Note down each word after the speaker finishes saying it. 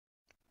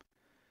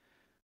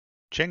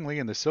Chengli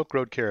and the Silk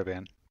Road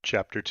Caravan,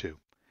 Chapter 2.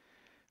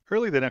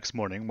 Early the next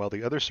morning, while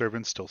the other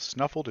servants still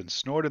snuffled and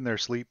snored in their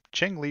sleep,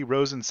 Chengli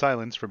rose in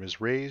silence from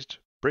his raised,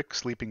 brick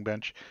sleeping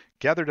bench,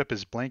 gathered up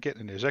his blanket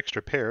and his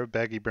extra pair of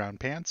baggy brown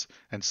pants,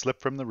 and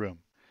slipped from the room.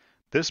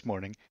 This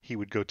morning he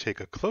would go take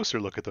a closer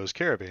look at those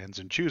caravans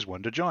and choose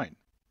one to join.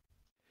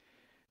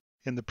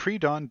 In the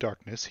pre-dawn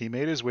darkness he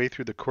made his way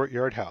through the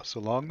courtyard house,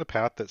 along the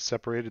path that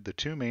separated the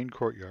two main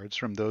courtyards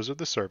from those of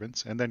the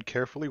servants, and then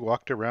carefully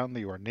walked around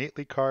the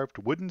ornately carved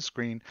wooden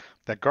screen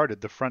that guarded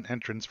the front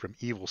entrance from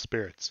evil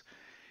spirits.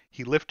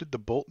 He lifted the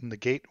bolt in the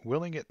gate,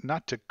 willing it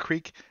not to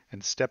creak,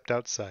 and stepped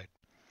outside.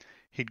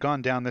 He'd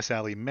gone down this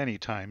alley many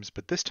times,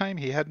 but this time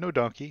he had no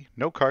donkey,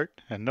 no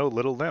cart, and no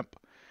little limp.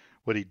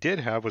 What he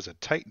did have was a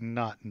tight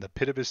knot in the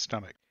pit of his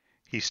stomach.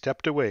 He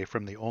stepped away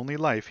from the only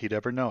life he'd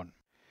ever known.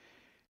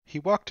 He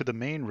walked to the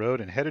main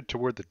road and headed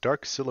toward the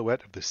dark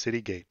silhouette of the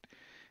city gate.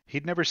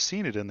 He'd never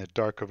seen it in the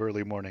dark of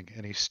early morning,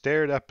 and he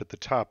stared up at the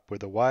top where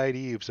the wide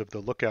eaves of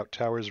the lookout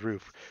tower's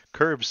roof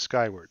curved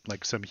skyward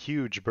like some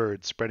huge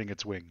bird spreading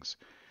its wings.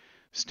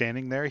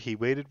 Standing there, he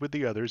waited with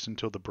the others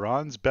until the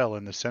bronze bell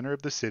in the center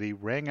of the city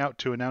rang out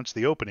to announce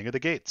the opening of the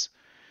gates.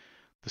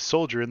 The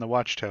soldier in the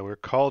watchtower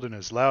called in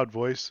his loud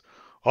voice,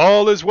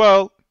 "All is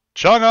well!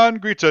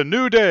 Chang'an greets a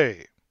new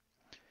day!"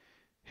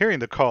 Hearing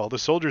the call, the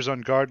soldiers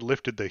on guard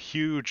lifted the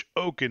huge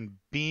oaken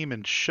beam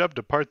and shoved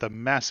apart the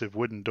massive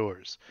wooden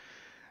doors.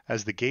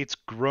 As the gates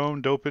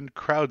groaned open,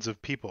 crowds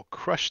of people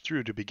crushed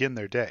through to begin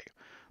their day.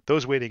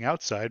 Those waiting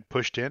outside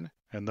pushed in,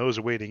 and those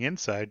waiting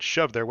inside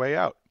shoved their way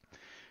out.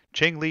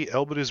 Chengli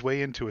elbowed his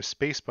way into a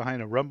space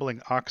behind a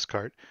rumbling ox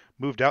cart,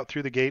 moved out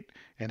through the gate,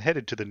 and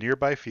headed to the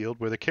nearby field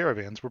where the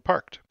caravans were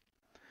parked.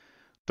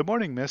 The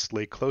morning mist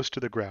lay close to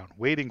the ground,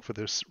 waiting for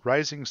the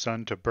rising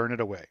sun to burn it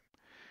away.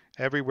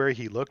 Everywhere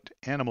he looked,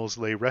 animals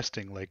lay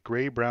resting like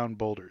gray-brown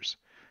boulders.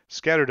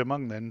 Scattered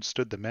among them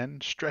stood the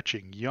men,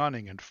 stretching,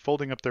 yawning, and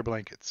folding up their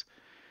blankets.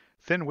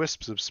 Thin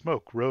wisps of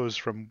smoke rose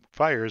from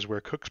fires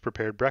where cooks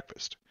prepared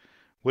breakfast.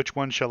 Which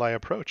one shall I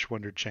approach?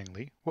 Wondered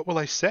Chengli. What will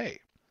I say?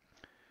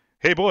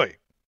 "Hey, boy,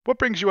 what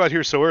brings you out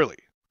here so early?"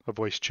 a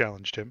voice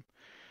challenged him.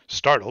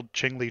 Startled,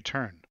 Chengli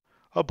turned.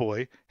 A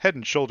boy, head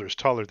and shoulders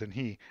taller than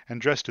he, and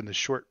dressed in the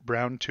short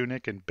brown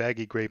tunic and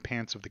baggy gray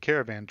pants of the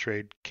caravan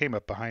trade, came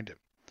up behind him.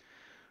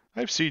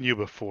 "I've seen you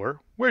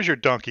before. Where's your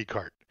donkey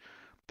cart?"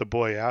 the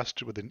boy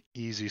asked with an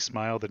easy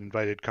smile that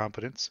invited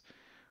confidence.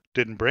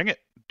 "Didn't bring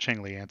it,"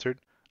 Chengli answered.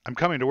 "I'm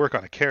coming to work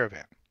on a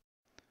caravan."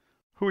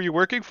 "Who are you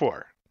working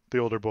for?" the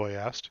older boy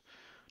asked.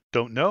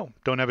 "Don't know.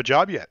 Don't have a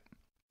job yet."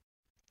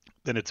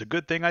 "Then it's a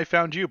good thing I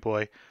found you,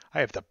 boy. I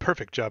have the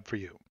perfect job for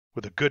you,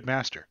 with a good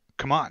master.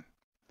 Come on."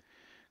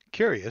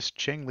 Curious,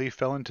 Chengli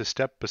fell into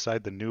step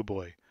beside the new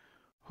boy.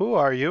 "Who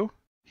are you?"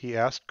 he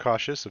asked,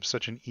 cautious of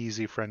such an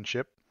easy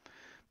friendship.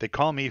 "They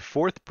call me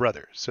Fourth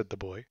Brother," said the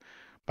boy.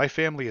 "My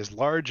family is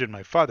large, and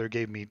my father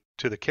gave me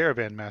to the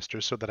caravan master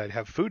so that I'd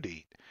have food to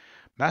eat.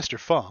 Master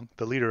Fong,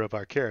 the leader of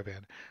our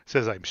caravan,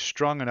 says I'm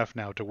strong enough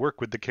now to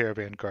work with the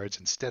caravan guards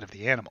instead of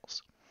the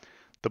animals."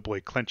 The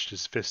boy clenched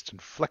his fist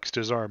and flexed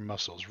his arm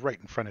muscles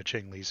right in front of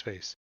Chengli's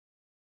face.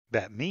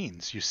 "That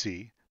means, you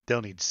see,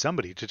 they'll need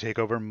somebody to take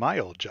over my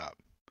old job."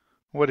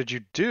 "What did you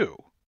do?"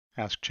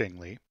 asked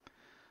Chengli.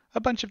 "A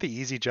bunch of the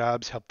easy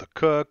jobs, help the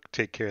cook,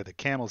 take care of the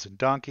camels and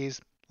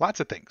donkeys, lots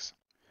of things."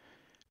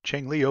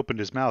 Chengli opened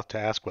his mouth to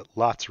ask what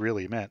lots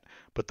really meant,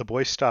 but the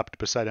boy stopped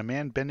beside a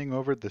man bending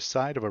over the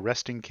side of a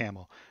resting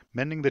camel,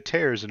 mending the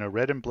tears in a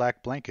red and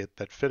black blanket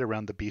that fit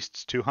around the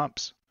beast's two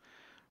humps.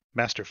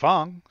 "Master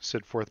Fong,"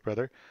 said Fourth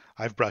Brother,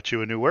 "I've brought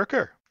you a new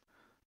worker."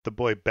 The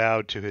boy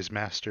bowed to his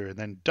master and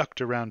then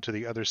ducked around to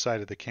the other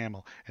side of the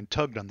camel and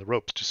tugged on the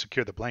ropes to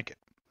secure the blanket.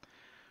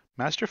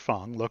 Master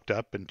Fong looked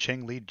up and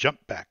Chengli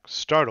jumped back,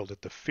 startled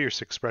at the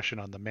fierce expression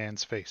on the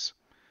man's face.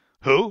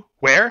 "Who?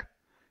 Where?"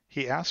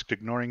 he asked,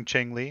 ignoring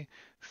Chengli.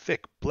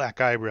 Thick black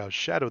eyebrows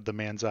shadowed the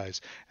man's eyes,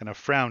 and a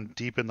frown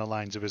deepened the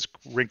lines of his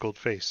wrinkled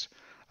face.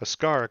 A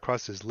scar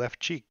across his left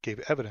cheek gave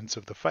evidence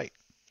of the fight.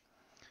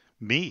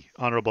 "Me,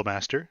 honorable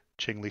master,"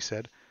 Chengli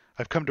said.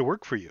 "I've come to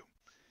work for you."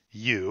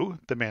 "You?"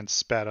 the man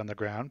spat on the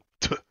ground.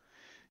 "Tuh!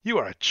 You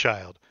are a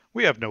child.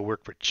 We have no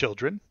work for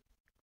children."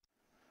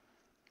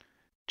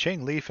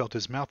 Chengli felt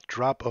his mouth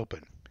drop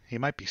open. He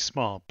might be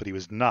small, but he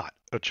was not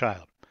a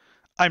child.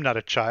 "I'm not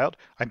a child.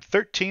 I'm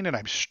 13 and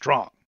I'm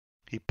strong."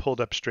 He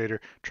pulled up straighter,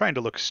 trying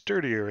to look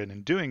sturdier, and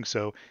in doing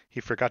so, he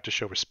forgot to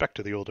show respect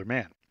to the older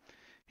man.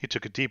 He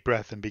took a deep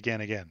breath and began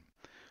again.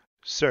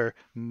 "Sir,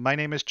 my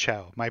name is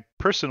Chow. My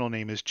personal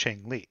name is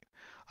Chengli.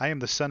 I am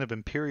the son of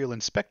Imperial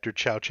Inspector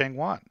Chow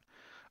Changwan.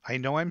 I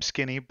know I'm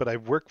skinny, but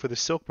I've worked for the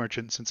silk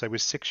merchant since I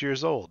was 6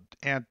 years old.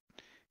 And,"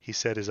 he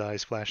said, his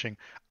eyes flashing,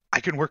 "I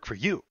can work for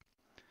you."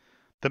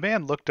 The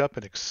man looked up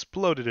and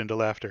exploded into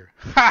laughter.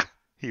 "Ha!"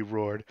 he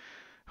roared.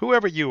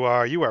 "Whoever you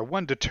are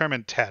one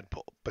determined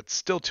tadpole, but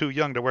still too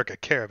young to work a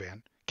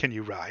caravan. Can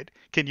you ride?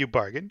 Can you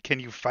bargain? Can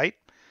you fight?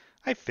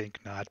 I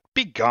think not.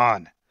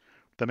 Begone!"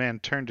 The man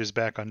turned his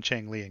back on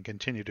Chengli and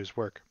continued his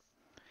work.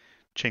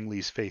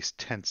 Chengli's face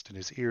tensed and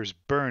his ears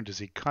burned as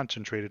he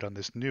concentrated on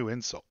this new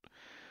insult.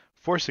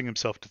 Forcing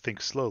himself to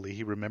think slowly,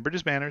 he remembered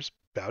his manners,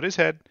 bowed his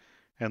head,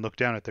 and looked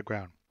down at the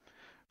ground.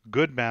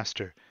 "Good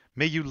master,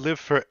 may you live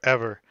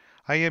forever.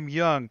 I am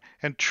young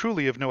and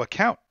truly of no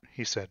account,"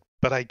 he said,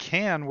 "but I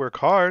can work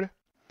hard."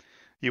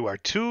 "You are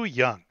too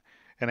young,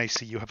 and I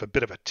see you have a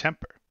bit of a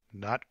temper.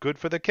 Not good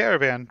for the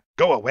caravan.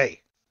 Go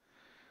away."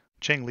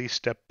 Chengli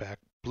stepped back,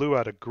 blew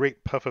out a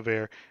great puff of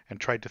air, and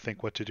tried to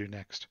think what to do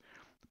next.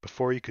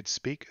 Before he could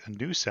speak, a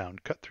new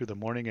sound cut through the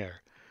morning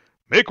air.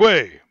 Make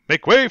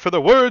way for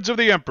the words of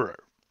the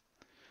Emperor."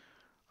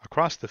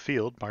 Across the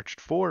field marched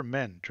 4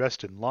 men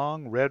dressed in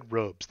long red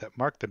robes that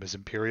marked them as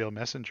imperial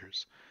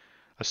messengers.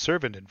 A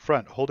servant in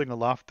front, holding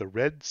aloft the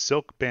red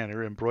silk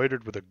banner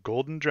embroidered with a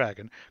golden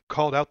dragon,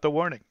 called out the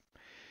warning.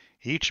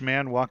 Each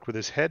man walked with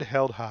his head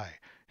held high,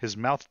 his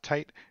mouth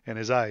tight, and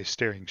his eyes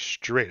staring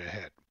straight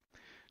ahead.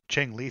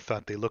 Chengli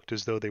thought they looked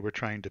as though they were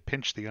trying to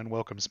pinch the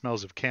unwelcome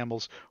smells of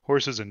camels,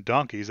 horses, and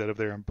donkeys out of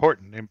their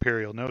important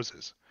imperial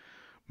noses.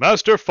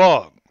 "Master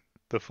Fong!"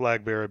 the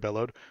flag-bearer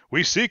bellowed.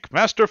 "We seek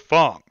Master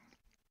Fong!"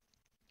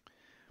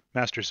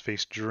 Master's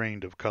face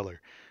drained of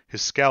color.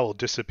 His scowl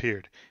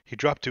disappeared. He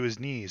dropped to his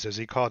knees as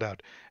he called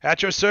out,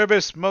 "At your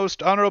service,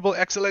 most honorable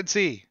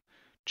excellency!"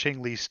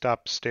 Chengli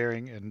stopped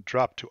staring and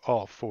dropped to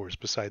all fours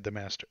beside the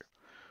master.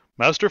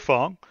 "Master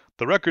Fong,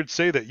 the records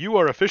say that you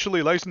are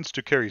officially licensed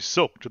to carry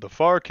silk to the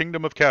far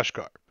kingdom of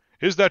Kashgar.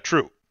 Is that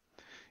true?"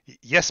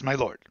 "Yes, my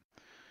lord."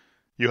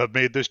 "You have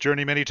made this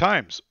journey many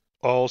times.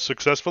 All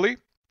successfully?"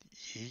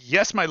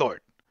 "Yes, my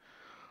lord."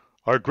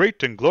 "Our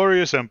great and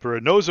glorious emperor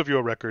knows of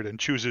your record and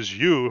chooses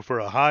you for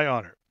a high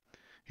honor.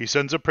 He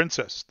sends a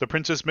princess, the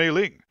Princess Mei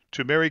Ling,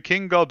 to marry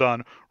King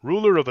Galdan,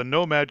 ruler of a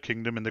nomad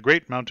kingdom in the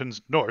great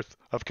mountains north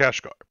of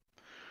Kashgar.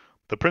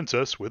 The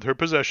princess, with her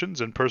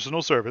possessions and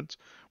personal servants,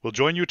 will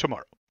join you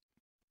tomorrow.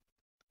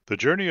 The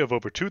journey of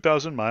over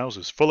 2,000 miles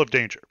is full of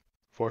danger.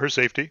 For her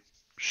safety,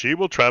 she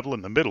will travel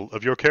in the middle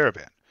of your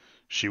caravan.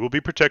 She will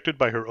be protected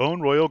by her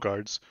own royal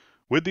guards,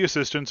 with the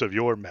assistance of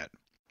your men."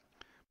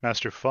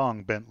 Master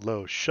Fong bent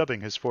low,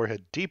 shoving his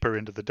forehead deeper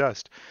into the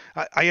dust.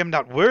 I am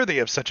not worthy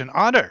of such an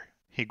honor,"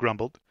 he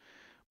grumbled.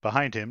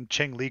 Behind him,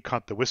 Chengli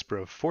caught the whisper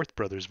of Fourth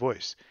Brother's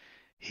voice.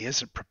 "He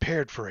isn't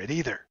prepared for it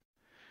either."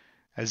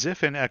 As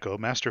if in echo,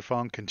 Master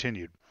Fong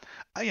continued,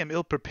 "I am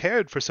ill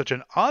prepared for such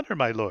an honor,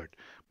 my lord.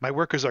 My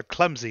workers are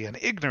clumsy and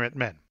ignorant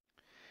men."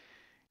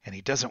 "And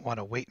he doesn't want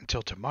to wait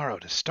until tomorrow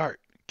to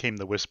start," came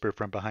the whisper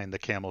from behind the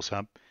camel's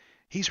hump.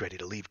 "He's ready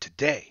to leave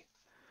today."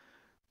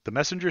 The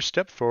messenger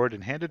stepped forward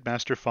and handed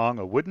Master Fong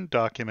a wooden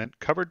document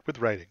covered with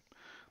writing.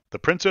 "The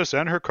princess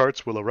and her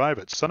carts will arrive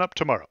at sunup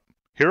tomorrow.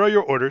 Here are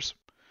your orders.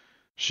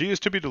 She is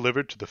to be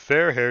delivered to the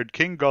fair-haired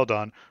King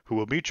Galdan, who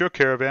will meet your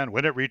caravan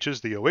when it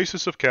reaches the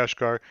oasis of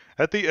Kashgar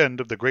at the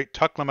end of the great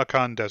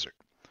Taklamakan desert.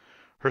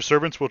 Her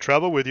servants will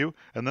travel with you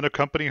and then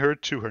accompany her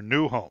to her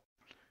new home.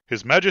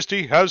 His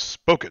Majesty has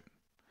spoken."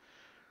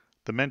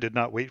 The men did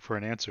not wait for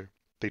an answer.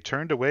 They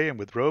turned away, and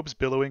with robes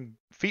billowing,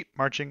 feet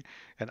marching,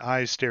 and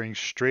eyes staring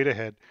straight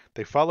ahead,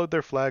 they followed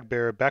their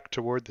flag-bearer back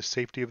toward the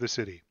safety of the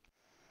city.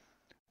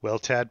 "Well,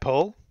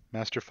 Tadpole,"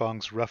 Master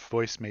Fong's rough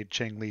voice made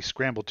Chengli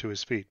scramble to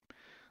his feet.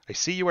 "I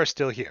see you are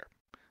still here.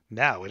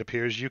 Now it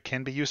appears you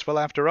can be useful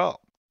after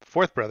all.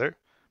 Fourth brother,"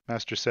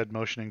 Master said,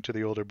 motioning to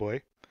the older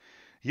boy,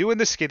 "you and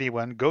the skinny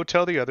one go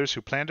tell the others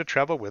who plan to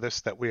travel with us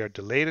that we are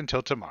delayed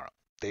until tomorrow.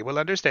 They will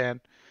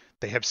understand.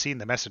 They have seen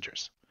the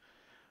messengers."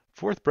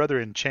 Fourth Brother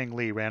and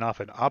Chengli ran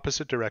off in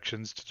opposite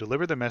directions to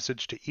deliver the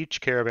message to each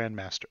caravan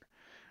master.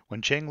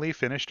 When Chengli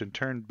finished and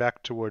turned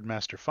back toward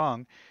Master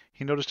Fong,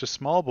 he noticed a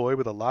small boy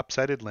with a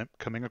lopsided limp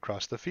coming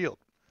across the field.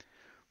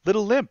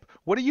 "Little Limp,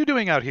 what are you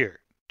doing out here?"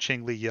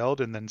 Chengli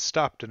yelled, and then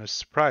stopped in a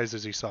surprise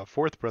as he saw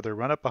Fourth Brother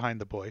run up behind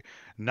the boy,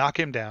 knock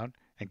him down,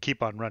 and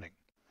keep on running.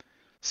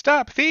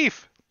 "Stop,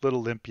 thief!"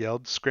 Little Limp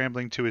yelled,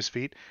 scrambling to his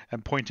feet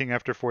and pointing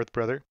after Fourth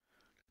Brother.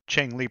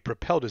 Chengli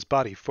propelled his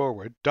body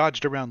forward,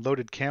 dodged around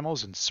loaded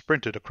camels, and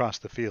sprinted across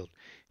the field.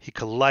 He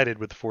collided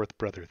with Fourth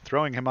Brother,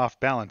 throwing him off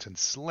balance and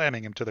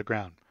slamming him to the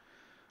ground.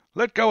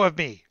 "Let go of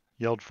me!"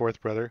 yelled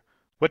Fourth Brother.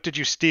 "What did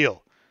you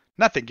steal?"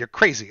 "Nothing! You're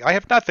crazy! I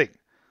have nothing!"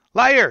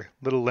 "Liar!"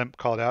 Little Limp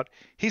called out.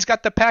 "He's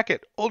got the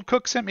packet! Old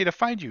Cook sent me to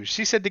find you.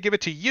 She said to give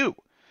it to you!"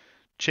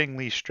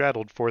 Chengli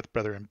straddled Fourth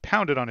Brother and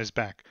pounded on his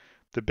back.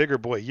 The bigger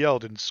boy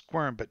yelled and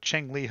squirmed, but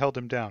Chengli held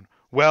him down.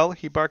 "Well?"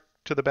 he barked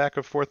to the back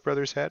of Fourth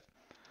Brother's head.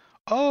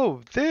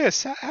 "Oh,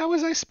 this! How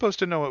was I supposed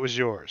to know it was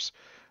yours?"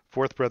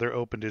 Fourth Brother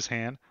opened his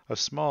hand. A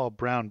small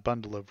brown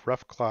bundle of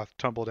rough cloth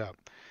tumbled out.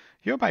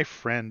 "You're my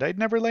friend. I'd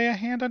never lay a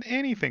hand on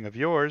anything of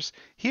yours.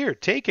 Here,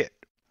 take it."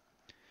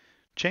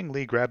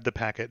 Chengli grabbed the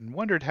packet and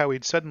wondered how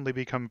he'd suddenly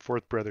become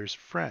Fourth Brother's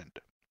friend.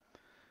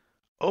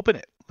 "Open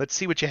it. Let's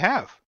see what you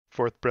have."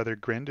 Fourth Brother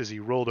grinned as he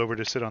rolled over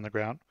to sit on the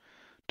ground.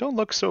 "Don't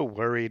look so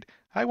worried.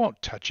 I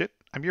won't touch it.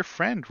 I'm your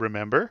friend,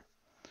 remember?"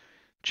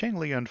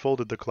 Chengli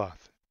unfolded the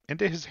cloth.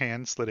 Into his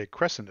hand slid a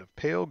crescent of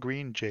pale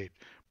green jade,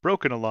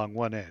 broken along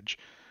one edge,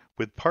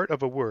 with part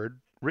of a word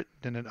written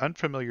in an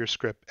unfamiliar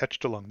script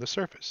etched along the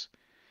surface.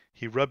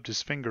 He rubbed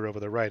his finger over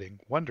the writing,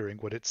 wondering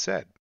what it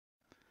said.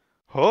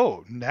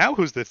 "Oh, now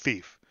who's the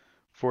thief?"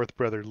 Fourth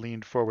brother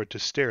leaned forward to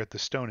stare at the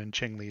stone in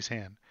Chengli's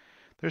hand.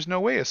 There's no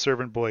way a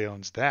servant boy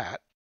owns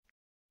that.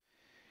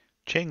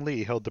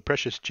 Chengli held the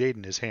precious jade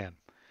in his hand.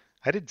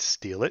 I didn't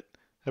steal it.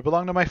 It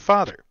belonged to my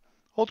father.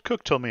 Old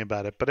cook told me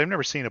about it, but I've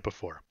never seen it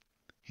before.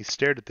 He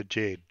stared at the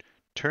jade,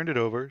 turned it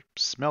over,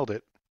 smelled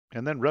it,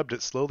 and then rubbed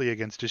it slowly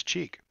against his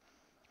cheek.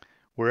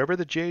 Wherever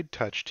the jade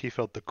touched, he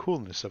felt the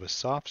coolness of a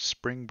soft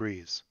spring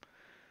breeze.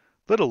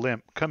 Little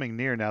Limp, coming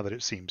near now that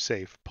it seemed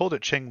safe, pulled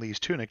at Chengli's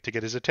tunic to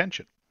get his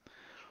attention.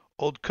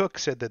 Old cook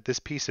said that this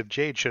piece of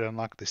jade should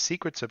unlock the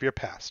secrets of your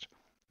past.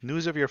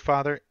 News of your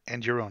father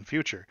and your own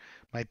future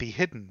might be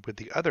hidden with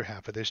the other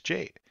half of this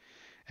jade.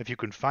 If you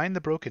can find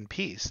the broken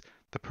piece,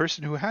 the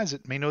person who has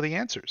it may know the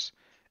answers.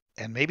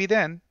 And maybe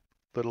then,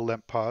 Little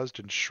Limp paused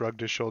and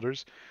shrugged his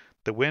shoulders,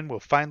 the wind will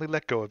finally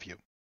let go of you.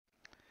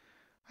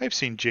 I've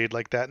seen jade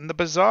like that in the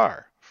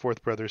bazaar,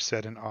 Fourth brother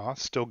said in awe,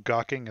 still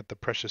gawking at the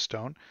precious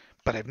stone,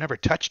 but I've never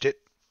touched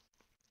it.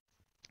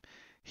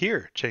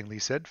 Here,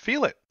 Chengli said,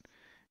 feel it.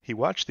 He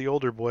watched the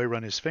older boy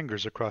run his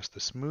fingers across the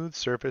smooth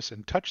surface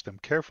and touch them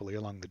carefully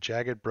along the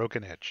jagged,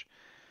 broken edge.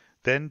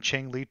 Then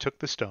Chengli took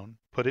the stone,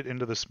 put it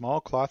into the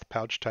small cloth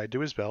pouch tied to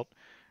his belt,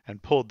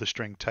 and pulled the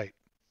string tight.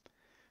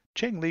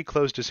 Chengli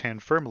closed his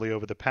hand firmly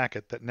over the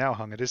packet that now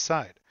hung at his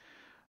side.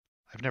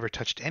 I've never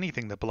touched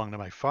anything that belonged to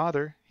my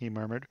father, he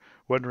murmured,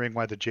 wondering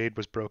why the jade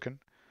was broken.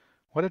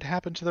 What had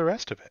happened to the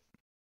rest of it?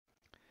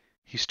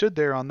 He stood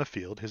there on the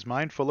field, his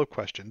mind full of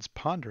questions,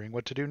 pondering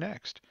what to do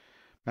next.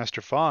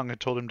 Master Fong had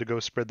told him to go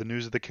spread the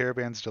news of the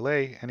caravan's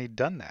delay, and he'd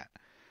done that.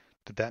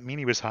 Did that mean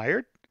he was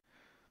hired?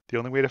 The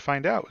only way to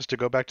find out was to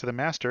go back to the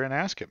master and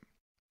ask him.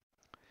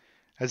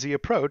 As he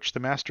approached, the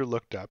master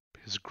looked up.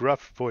 His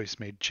gruff voice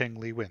made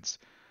Chengli wince.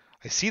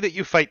 I see that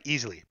you fight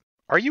easily.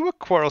 Are you a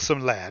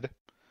quarrelsome lad?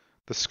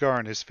 The scar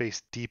on his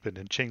face deepened,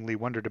 and Chengli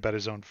wondered about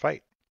his own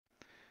fight.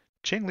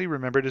 Chengli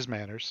remembered his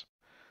manners.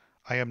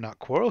 I am not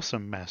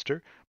quarrelsome,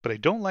 master, but I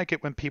don't like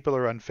it when people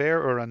are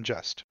unfair or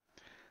unjust.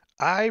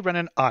 I run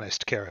an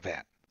honest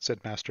caravan,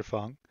 said Master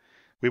Fong.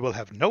 We will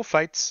have no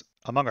fights,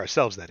 among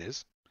ourselves that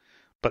is,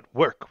 but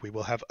work we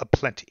will have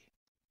aplenty.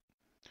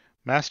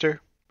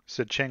 Master,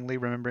 said Chengli,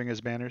 remembering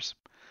his manners,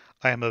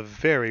 I am a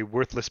very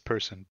worthless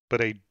person,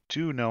 but I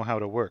do know how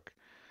to work.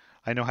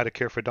 I know how to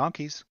care for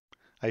donkeys.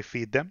 I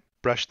feed them,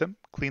 brush them,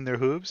 clean their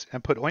hooves,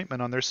 and put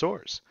ointment on their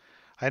sores.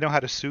 I know how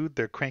to soothe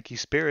their cranky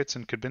spirits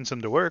and convince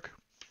them to work.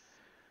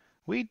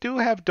 We do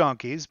have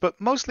donkeys, but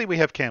mostly we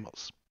have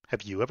camels.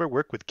 Have you ever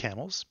worked with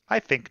camels? I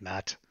think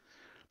not.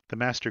 The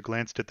master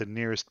glanced at the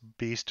nearest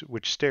beast,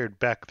 which stared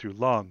back through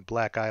long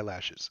black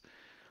eyelashes.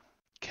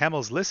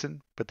 Camels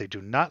listen, but they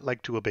do not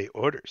like to obey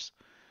orders.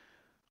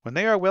 When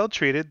they are well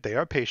treated, they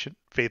are patient,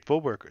 faithful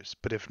workers,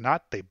 but if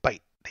not, they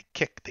bite, they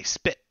kick, they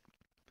spit.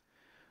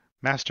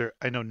 Master,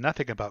 I know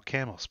nothing about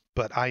camels,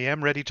 but I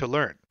am ready to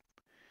learn.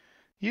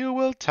 You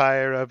will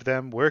tire of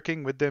them,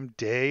 working with them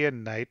day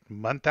and night,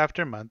 month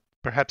after month,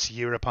 perhaps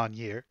year upon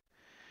year.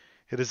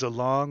 It is a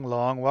long,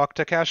 long walk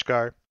to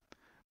Kashgar.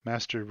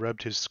 Master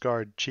rubbed his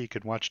scarred cheek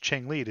and watched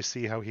Chengli to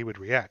see how he would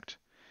react.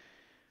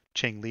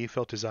 Chengli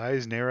felt his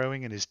eyes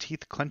narrowing and his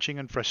teeth clenching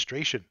in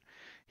frustration.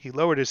 He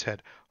lowered his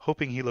head,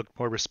 hoping he looked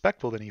more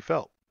respectful than he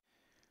felt.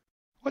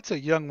 What's a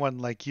young one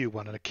like you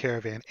want in a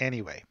caravan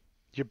anyway?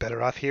 You're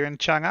better off here in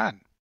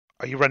Chang'an.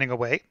 Are you running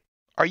away?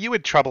 Are you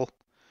in trouble?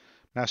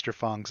 Master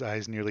Fong's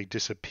eyes nearly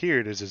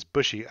disappeared as his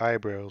bushy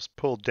eyebrows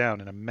pulled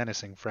down in a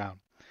menacing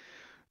frown.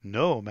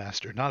 No,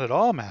 master, not at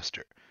all,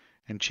 master.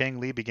 And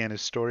Chengli began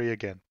his story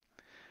again.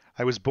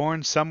 I was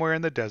born somewhere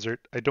in the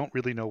desert, I don't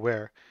really know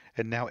where,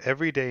 and now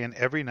every day and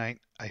every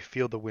night I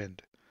feel the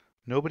wind.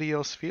 Nobody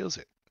else feels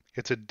it.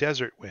 It's a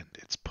desert wind.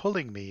 It's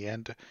pulling me,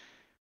 and...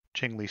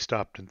 Chengli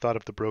stopped and thought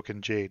of the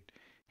broken jade.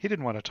 He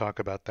didn't want to talk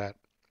about that.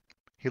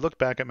 He looked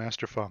back at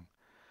Master Fong.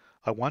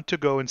 I want to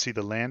go and see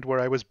the land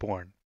where I was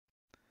born.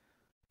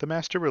 The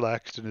master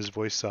relaxed and his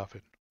voice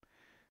softened.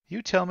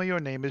 You tell me your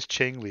name is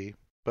Chengli,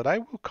 but I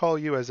will call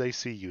you as I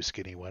see you,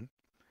 skinny one.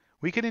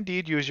 We can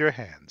indeed use your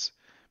hands.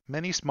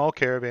 Many small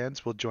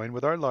caravans will join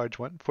with our large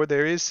one, for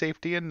there is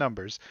safety in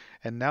numbers,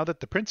 and now that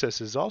the princess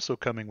is also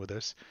coming with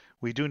us,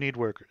 we do need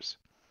workers.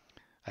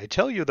 I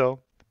tell you,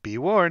 though, be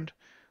warned,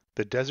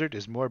 the desert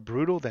is more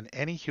brutal than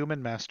any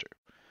human master.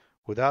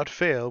 Without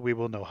fail, we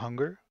will know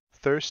hunger,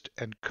 thirst,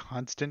 and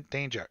constant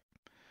danger.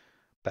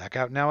 Back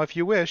out now if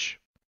you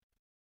wish.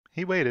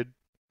 He waited.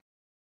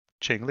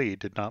 Chengli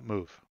did not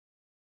move.